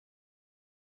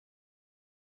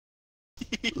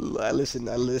I listen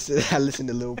to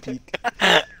Lil Peep.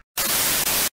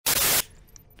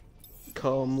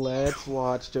 Come, let's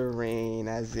watch the rain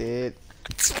as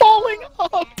it's falling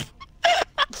up.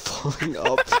 falling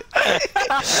up.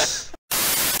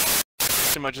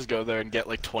 I might just go there and get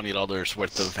like $20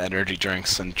 worth of energy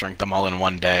drinks and drink them all in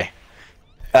one day.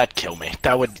 That'd kill me.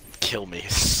 That would kill me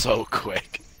so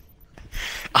quick.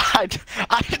 I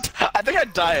think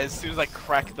I'd die as soon as I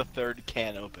crack the third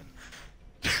can open.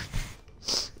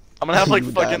 I'm gonna have like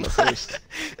fucking.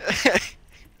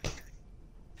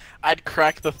 I'd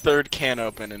crack the third can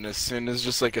open, and as soon as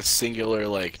just like a singular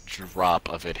like drop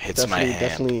of it hits my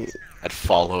hand, I'd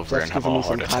fall over and have a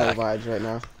heart attack. Kyle vibes right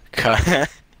now.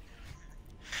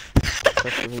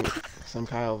 Some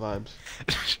Kyle vibes.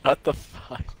 Shut the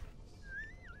fuck.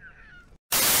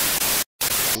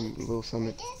 Little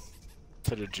Summit.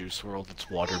 To the Juice World, it's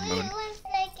Water Moon.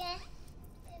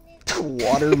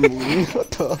 Water Moon?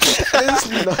 What the?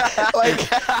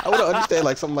 Like, I would understand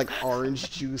like something like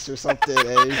orange juice or something.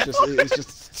 It's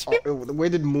just. Where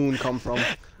did Moon come from?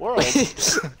 World.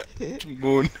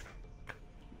 Moon.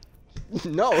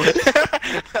 No.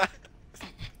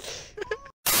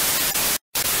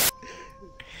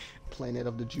 Planet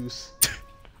of the juice.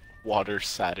 Water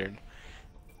Saturn.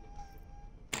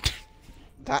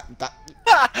 You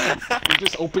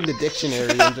just opened the dictionary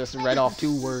and just read off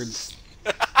 2 words.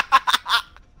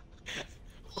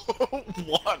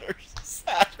 Water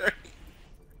Saturn.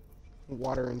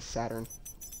 Water and Saturn.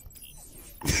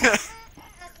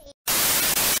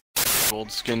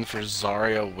 Gold skin for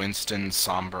Zarya, Winston,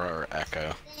 Sombra, or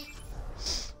Echo.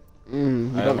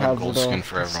 You I don't have gold the skin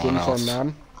for everyone skin else. for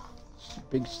man.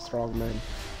 Big strong man.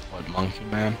 What, Monkey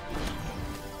Man?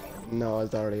 No,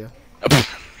 it's Zarya.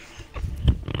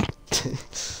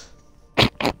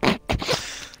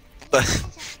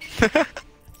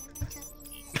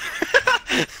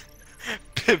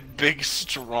 Big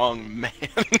strong man.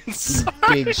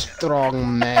 Big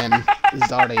strong man,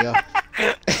 Zarya.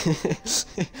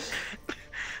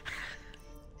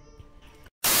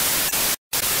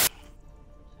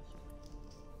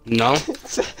 No.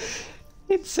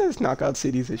 It says Knockout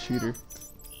City's a shooter.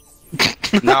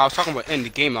 No, I was talking about in the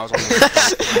game. I was on.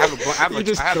 You're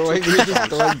just throwing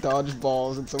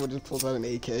dodgeballs and someone just pulls out an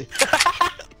AK.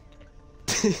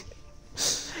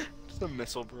 Just a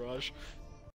missile barrage.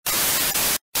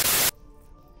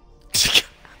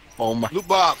 Oh my. Loot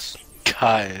box.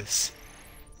 Guys.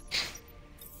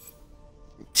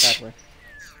 That way.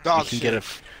 Dog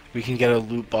We can get a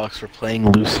loot box for playing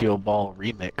Lucio Ball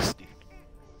remix, dude.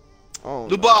 Oh.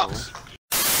 Loot box.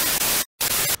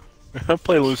 We're gonna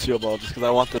play Lucio Ball just because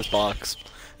I want this box,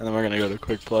 and then we're gonna go to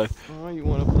quick play. Oh, you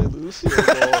wanna play Lucio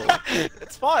Ball?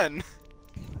 It's fun.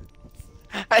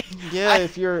 Yeah,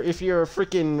 if you're a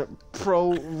freaking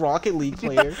pro Rocket League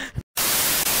player.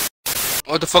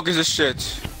 What the fuck is this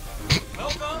shit?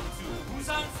 Welcome to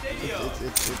Busan Stadium.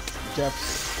 It's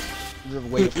Jeff's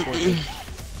way of scoring.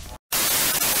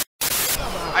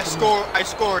 I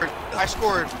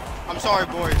scored. I'm sorry,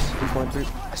 boys. 3.3.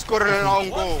 I scored an own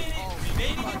goal.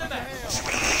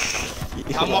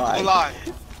 I'm not gonna lie.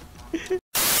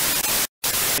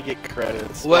 I get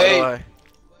credits. Wait.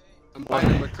 I'm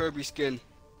buying my Kirby skin.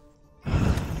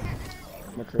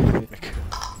 McCurdy.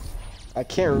 I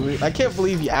can't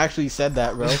believe you actually said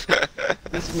that, bro.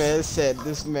 This man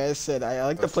said, I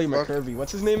like to play McCurdy.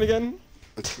 What's his name again?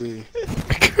 Okay.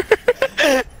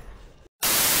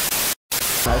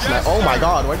 Nice. Oh my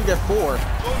god, why'd you get 4?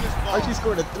 Archie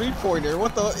scored a 3-pointer.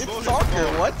 What the? It's soccer,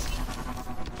 what?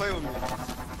 Play with me.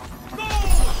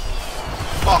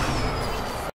 Fuck.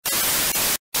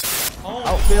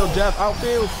 Outfield, Jeff,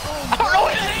 outfield. I don't know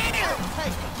what it is!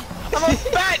 I'm a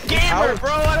fat gamer,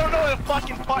 bro! I don't know what the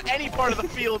fucking any part of the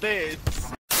field is.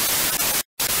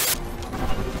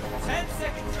 10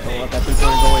 seconds Don't remaining. let that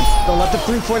 3-pointer go in. Don't let the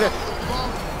 3-pointer.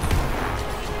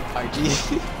 Archie,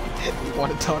 you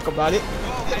want to talk about it?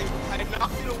 I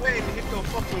knocked it away and hit the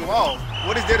fucking wall.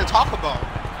 What is there to talk about?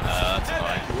 That's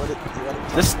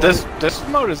fine. This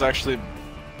mode is actually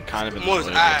kind of Mode's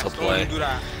enjoyable ass. to Don't play. do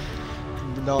that.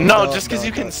 No, just because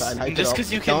you can.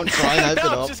 Don't try and hype it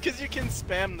up. Just because you can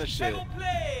spam the shit. Double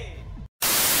play.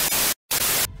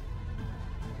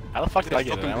 How the fuck did I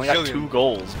get it? I only got 2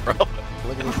 goals, bro. Look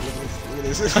at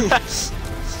this. Look at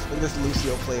this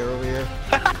Lucio player over here.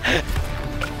 Look at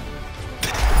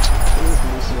this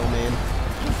Lucio man.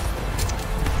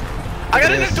 I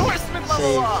got an endorsement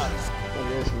level on! Look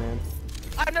at this man.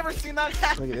 I've never seen that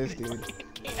happen. Look at this dude.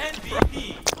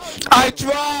 MVP. I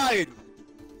tried.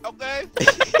 Okay.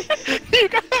 You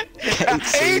got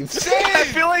Eight saves.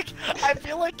 I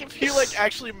feel like if you like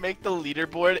actually make the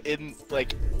leaderboard in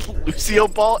like Lucio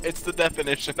Ball, it's the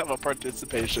definition of a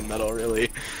participation medal, really.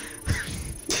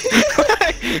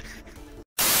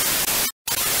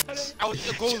 I was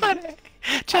the goalie.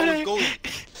 Jahde,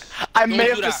 goalie. I Don't may do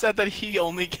have that. just said that he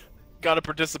only got a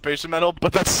participation medal,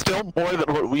 but that's still more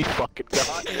than what we fucking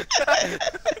got.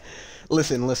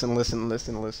 Listen.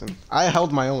 I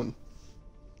held my own.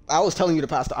 I was telling you to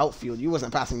pass the outfield. You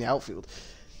wasn't passing the outfield.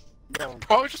 Bro,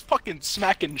 I was just fucking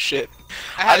smacking shit.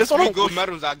 I had just 3 wanna- gold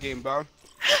medals that game, bro.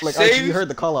 Like Archie, you Saves, heard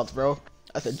the call-outs, bro.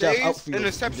 I said Jeff saves, outfield. You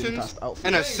didn't pass interceptions, the outfield.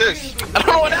 and assists. I don't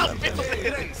know what outfield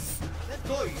is.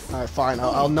 All right, fine.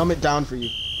 I'll numb it down for you.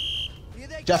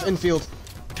 Jeff infield.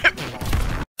 Cool,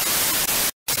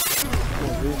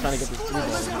 we're trying to get this 3 ball.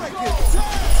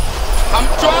 I'm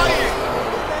trying.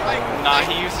 Nah,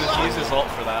 he uses ult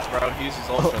for that, bro. He uses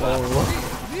ult for that.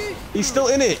 Oh, he's still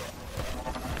in it.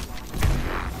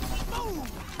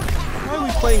 Why are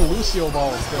we playing Lucio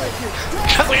balls today?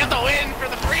 Because we have to win for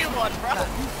the 3-1, bro.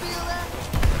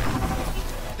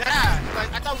 Yeah,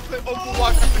 like I thought we played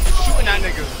Overwatch after shooting at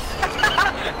niggas.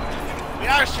 We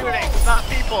are shooting, it's not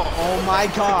people. Oh my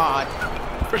god.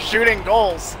 We're shooting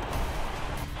goals.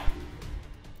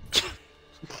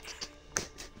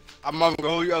 I'm not gonna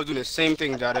hold you. I was doing the same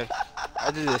thing, Jahde. I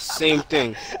did the same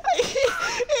thing.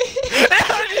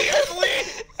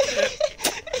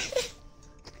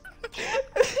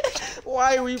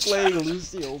 Why are we playing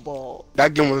Lucio ball?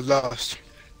 That game was lost.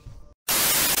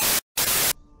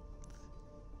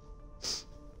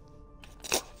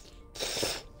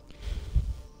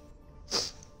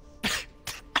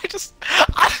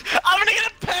 I'm gonna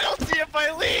get a penalty if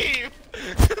I leave.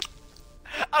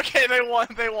 Okay, they won.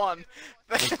 They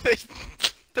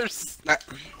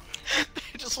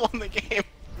just won the game.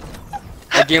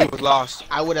 That game was lost.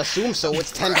 I would assume so.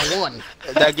 It's 10-1.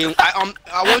 That game. I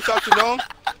want y'all to know.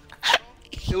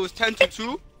 It was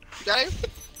 10-2, okay?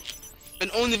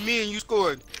 And only me and you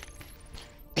scored.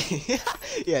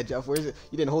 Yeah, Jeff. Where's it?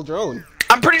 You didn't hold your own.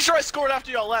 I'm pretty sure I scored after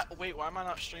y'all left. Wait, why am I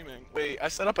not streaming? Wait, I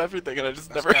set up everything and I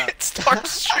just never hit start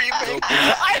streaming.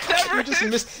 I never You just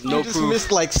missed. No You just proof.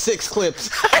 missed like 6 clips.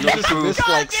 You No just proof. missed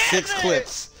like God damn 6 it.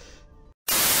 clips.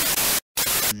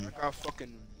 I got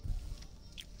fucking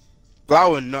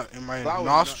flower nut in my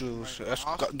nostrils. That's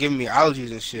giving me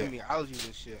allergies and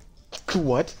shit.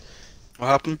 What? What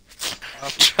happened?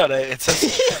 Jahde, it says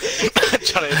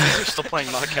you're still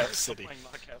playing Knockout City.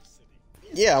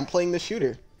 Yeah, I'm playing the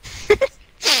shooter.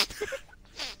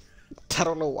 I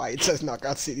don't know why it says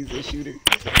Knockout City's the shooter.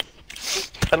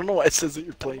 I don't know why it says that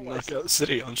you're playing Knockout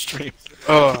City on stream.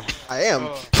 I am.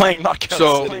 Playing Knockout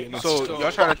City. And So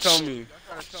y'all trying to tell me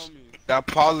that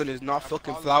pollen is not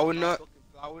fucking flower nut?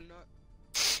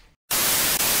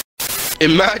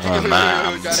 Imagine yo,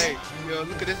 Jahde, yo,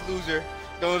 look at this loser.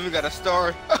 Don't even got a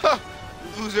star.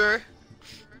 Loser.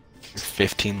 You're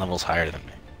 15 levels higher than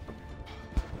me.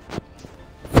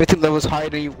 50 levels higher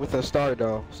than you with a star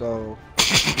though, so.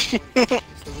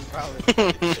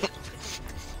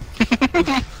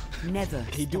 Never.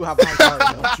 He do have a star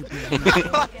though.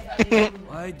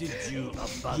 Why did you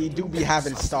He do be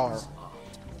having star.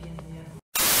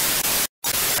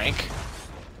 Frank?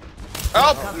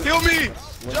 Help! Kill me!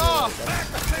 Jaw!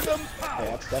 Yeah,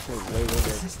 that's definitely way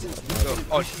bigger.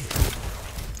 Oh,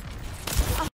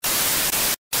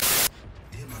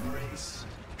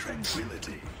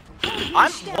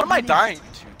 What am I dying to?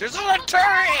 There's a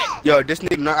turret! yo, this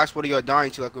nigga not ask what you're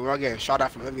dying to, like we're getting shot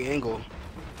at from every angle.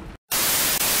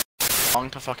 Long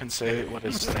to fucking say what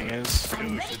his thing is. Get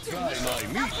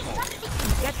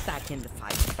back in the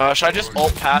fight. Should I just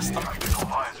ult past them?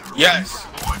 Yes!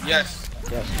 Yes!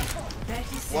 Yes.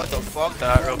 What the fuck?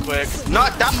 That real quick.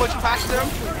 Not that much past them!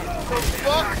 The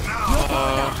fuck?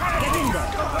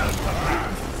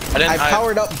 I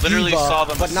powered up literally Diva, saw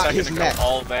them but a not second his ago mech.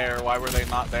 all there. Why were they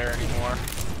not there anymore?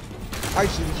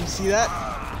 Archie, did you see that?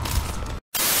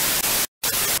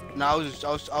 No, I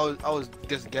was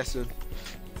just guessing.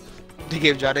 They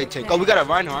gave Jahde take. Oh, we got a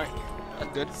Reinhardt.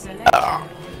 That's good.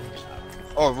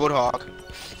 Or Roadhog.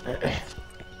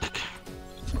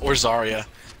 Or Zarya.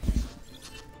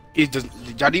 Did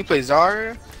Jahde play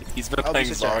Zarya? He's been I'll be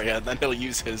playing such a- Zarya, and then he'll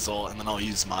use his ult, and then I'll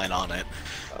use mine on it.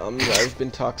 I've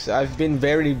been toxic. I've been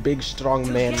very big,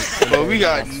 strong man. But we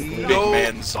got Big no.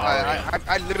 man Zarya.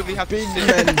 I literally have Big to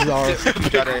sit men Zarya.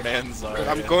 with Jahde. Big man Zarya.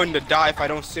 I'm going to die if I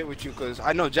don't sit with you, cause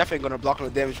I know Jeff ain't gonna block no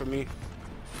damage from me.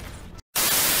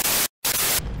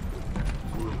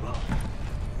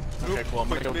 Okay, cool. I'm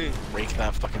gonna go rake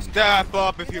that fucking. Step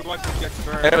up if you want to get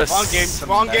burned. It was Wrong game.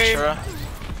 Wrong game. Symmetra.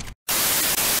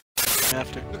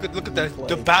 after. Look at the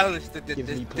Play. balance. Give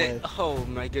me play. Oh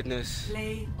my goodness.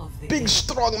 Play of the Big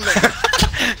strong man.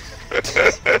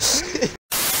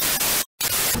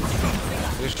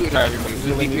 There's two everybody.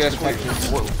 Really needs DPS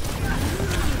protection. win.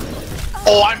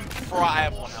 Oh, I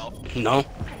have 1 health. No.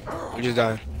 We just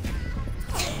died.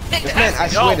 This man, I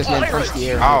swear, this man punched the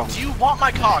air. Ow. Do you want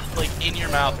my cock, like, in your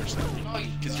mouth or something?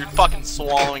 Because you're fucking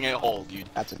swallowing it whole, dude.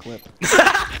 That's a clip.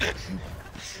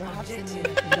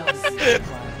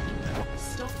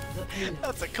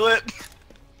 That's a clip.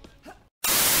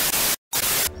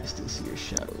 I still see your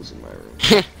shadows in my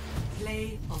room.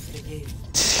 play of the game.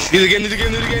 Leave the game, leave the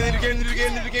game, leave the game, leave the game, leave the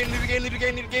game, leave the game, leave the game, leave the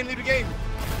game, leave the game, leave the game.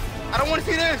 I don't want to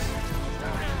see this.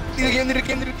 Leave the game, leave the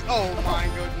game, leave the game. Oh my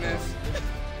goodness.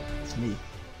 It's me.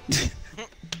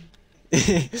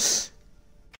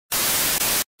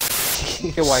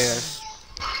 KYS.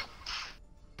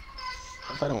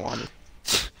 If I don't want it.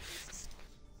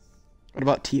 What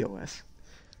about TOS?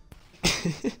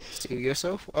 See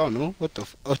yourself? Oh no, what the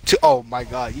oh my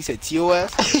god, you said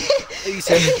TOS? You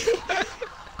said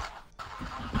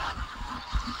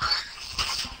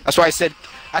That's why I said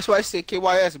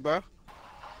KYS, bro.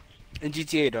 In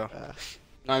GTA though.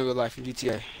 Not in real life, in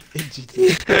GTA. In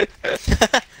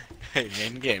GTA. Hey,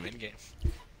 in game.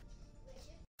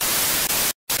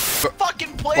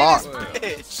 Fucking play Fuck.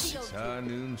 this bitch!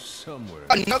 Turning somewhere.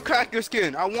 A nutcracker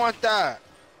skin, I want that.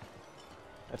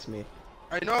 That's me.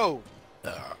 I know.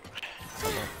 I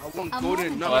want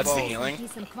golden Oh, that's the nutball. healing?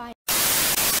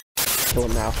 Kill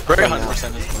him now. Very Kill him now.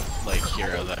 100% is the, like,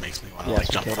 hero that makes me want to, Yes, like,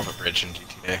 jump okay. off a bridge in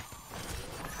GTA.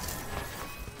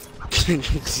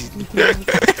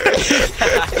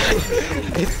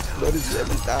 What is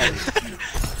every time?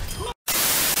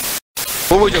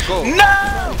 Where would you go?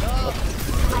 No!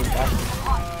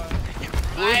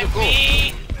 Where would you go?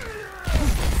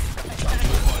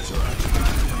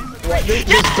 What? This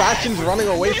Bastion's running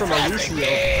away from Lucio.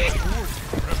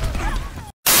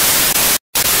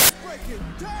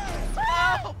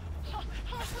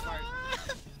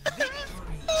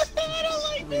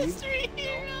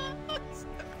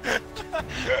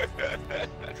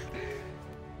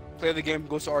 Play the game,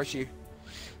 goes to Archie.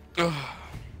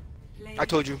 I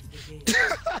told you.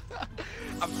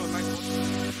 I'm so nice.